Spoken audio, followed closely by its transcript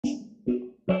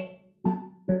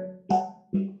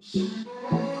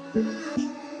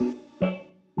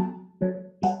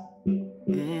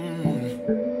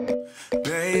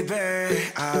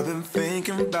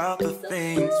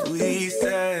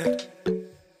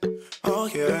Oh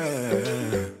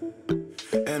yeah.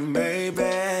 And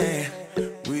maybe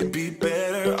we'd be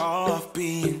better off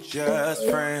being just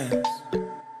friends.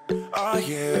 Oh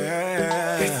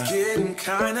yeah. It's getting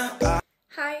kinda.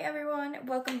 Hi everyone,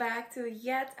 welcome back to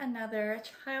yet another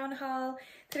try on haul.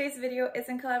 Today's video is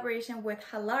in collaboration with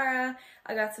Halara.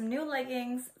 I got some new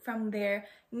leggings from their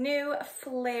new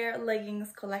flare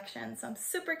leggings collection, so I'm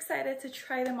super excited to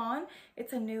try them on.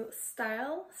 It's a new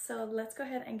style, so let's go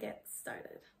ahead and get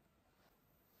started.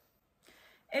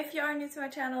 If you are new to my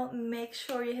channel, make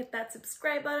sure you hit that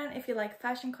subscribe button if you like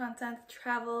fashion content,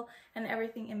 travel, and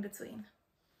everything in between.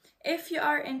 If you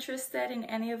are interested in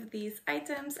any of these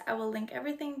items, I will link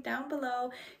everything down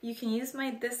below. You can use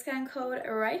my discount code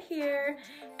right here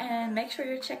and make sure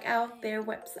you check out their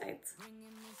website.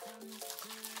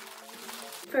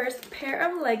 First pair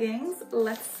of leggings,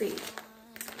 let's see.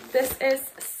 This is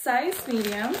size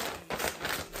medium.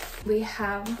 We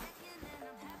have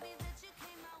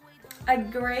a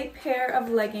gray pair of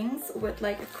leggings with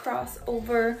like a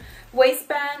crossover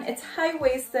waistband. It's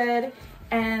high-waisted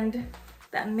and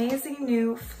the amazing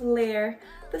new flare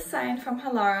design from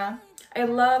Halara. I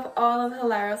love all of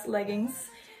Halara's leggings,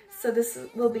 so this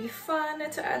will be fun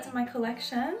to add to my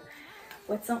collection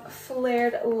with some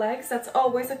flared legs. That's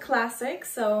always a classic,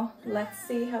 so let's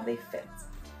see how they fit.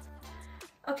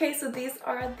 Okay, so these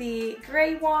are the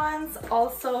gray ones.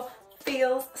 Also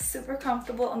feels super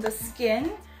comfortable on the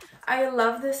skin. I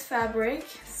love this fabric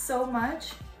so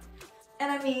much,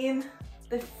 and I mean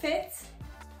the fit,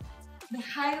 the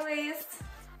high waist,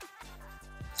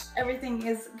 everything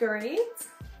is great.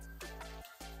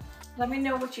 Let me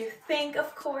know what you think,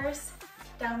 of course,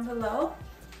 down below.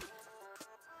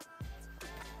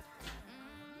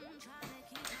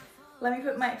 Let me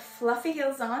put my fluffy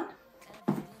heels on.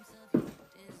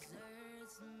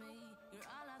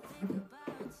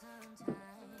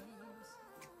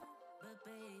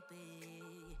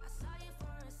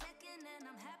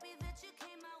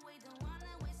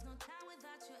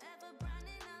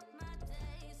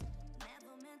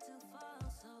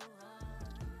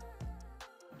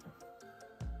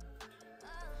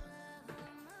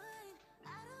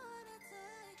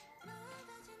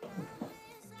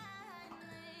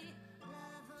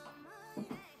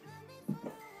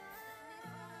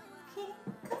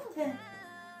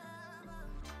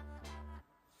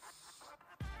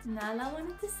 Nala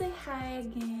wanted to say hi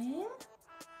again.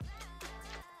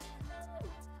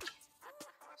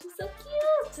 She's so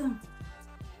cute.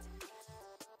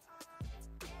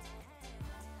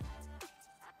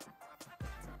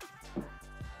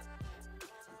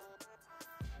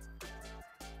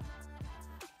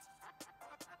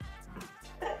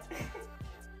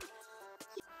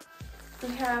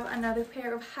 We have another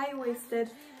pair of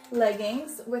high-waisted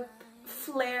leggings with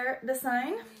flare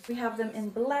design. We have them in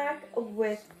black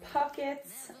with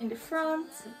pockets in the front,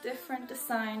 different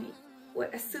design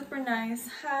with a super nice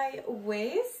high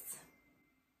waist,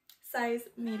 size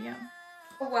medium.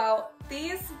 Wow,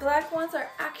 these black ones are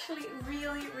actually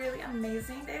really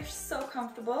amazing. They're so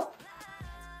comfortable.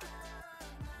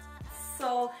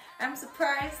 So I'm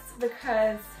surprised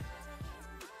because,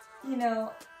 you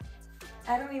know,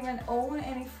 I don't even own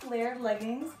any flared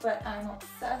leggings, but I'm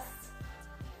obsessed.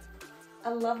 I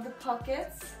love the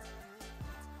pockets.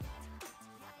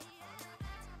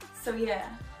 So yeah,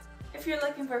 if you're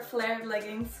looking for flared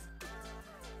leggings,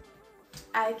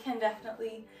 I can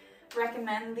definitely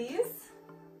recommend these.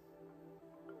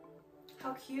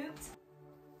 How cute.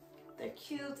 They're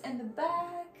cute in the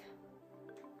back.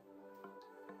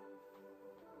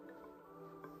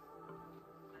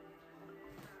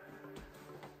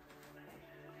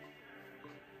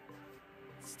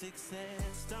 Sticks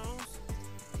and stones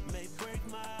may break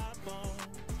my bone,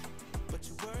 but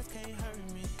your words can't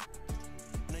hurt me.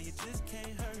 No, you just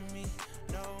can't hurt me.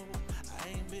 No, I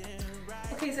ain't been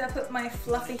right. Okay, so I put my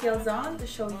fluffy heels on to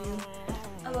show you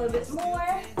a little bit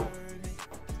more.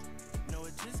 No,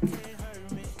 it just can't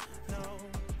hurt me. No.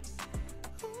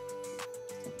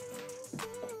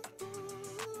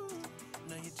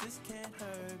 No, you just can't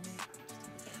hurt me.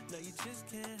 No, you just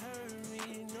can't hurt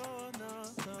me. No, no,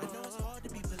 no. I know it's hard to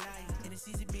be polite, and it's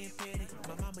easy being petty.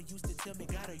 My mama used to tell me,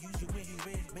 gotta use you when you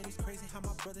ready. Man, it's crazy how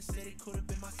my brother said it could have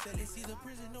been my cell. It's either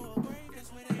prison or a grave,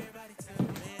 that's what everybody tell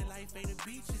me. Man, life ain't a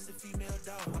beach, it's a female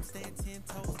dog. I'm staying 10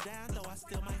 toes down, though I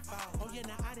still might fall. Oh yeah,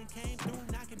 now I done came through,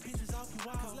 knocking pictures off you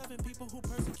walls. Cause loving people who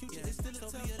persecute you, it's still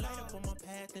a tough be a light up on my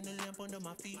path and a lamp under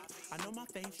my feet. I know my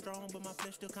faith strong, but my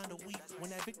flesh still kinda weak. When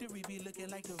that victory be looking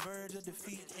like the verge of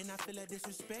defeat, and I feel that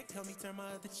disrespect, help me turn my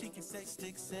other cheek and say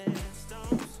sticks and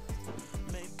stones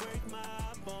may break my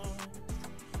bone,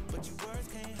 but your words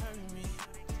can't hurt me.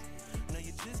 No,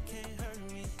 you just can't hurt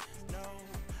me. No.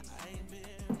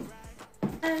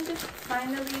 And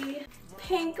finally,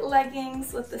 pink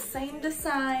leggings with the same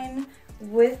design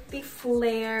with the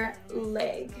flare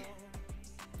leg.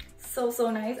 So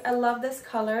nice. I love this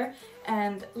color,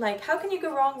 and like, how can you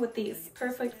go wrong with these?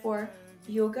 Perfect for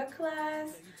yoga class,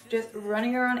 just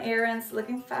running around errands,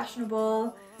 looking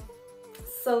fashionable.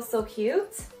 So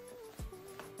cute.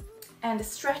 And the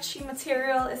stretchy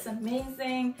material is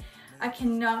amazing. I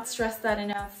cannot stress that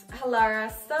enough.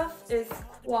 Halara stuff is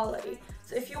quality.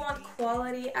 So if you want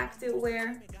quality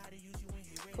activewear,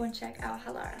 go and check out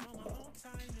Halara.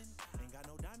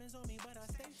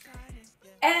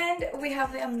 And we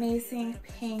have the amazing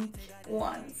pink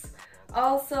ones.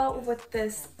 Also with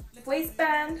this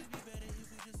waistband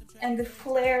and the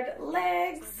flared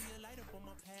legs.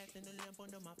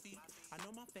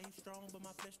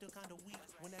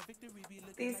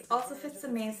 These also fits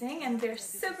amazing and they're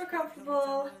super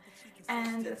comfortable,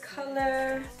 and the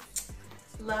color,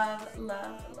 love.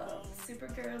 Super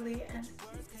girly and cute.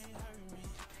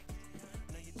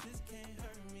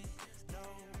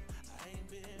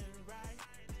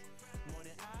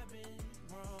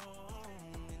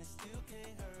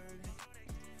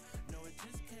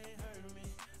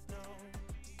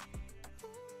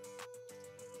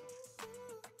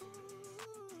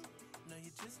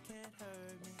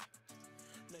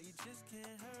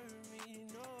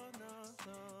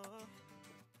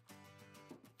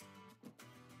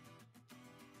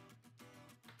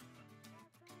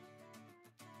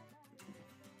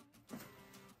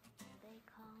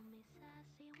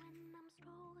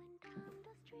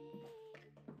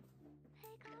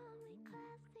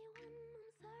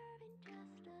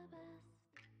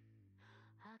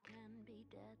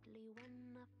 When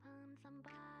I find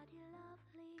somebody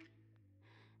lovely,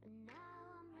 and now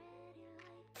I'm ready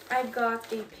like I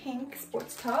got a pink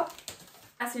sports top.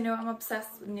 As you know, I'm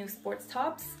obsessed with new sports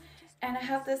tops, and I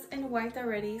have this in white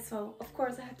already, so of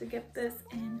course I have to get this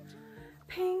in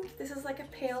pink. This is like a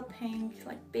pale pink,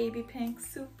 like baby pink,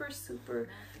 super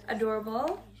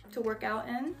adorable to work out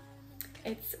in.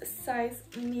 It's size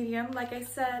medium, like I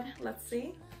said. Let's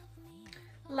see.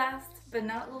 Last but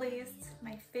not least,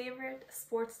 my favorite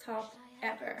sports top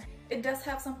ever. It does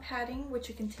have some padding, which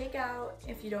you can take out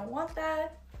if you don't want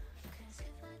that.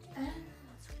 And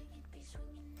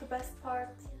the best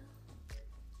part,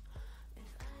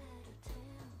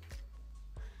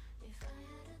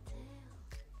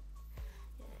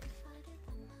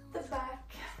 the back.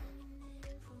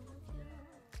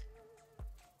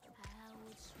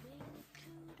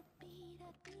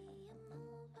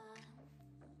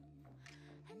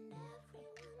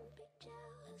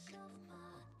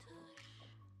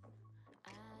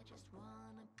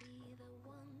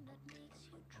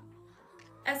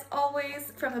 As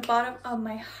always, from the bottom of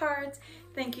my heart,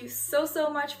 thank you so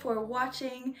much for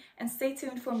watching, and stay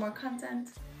tuned for more content.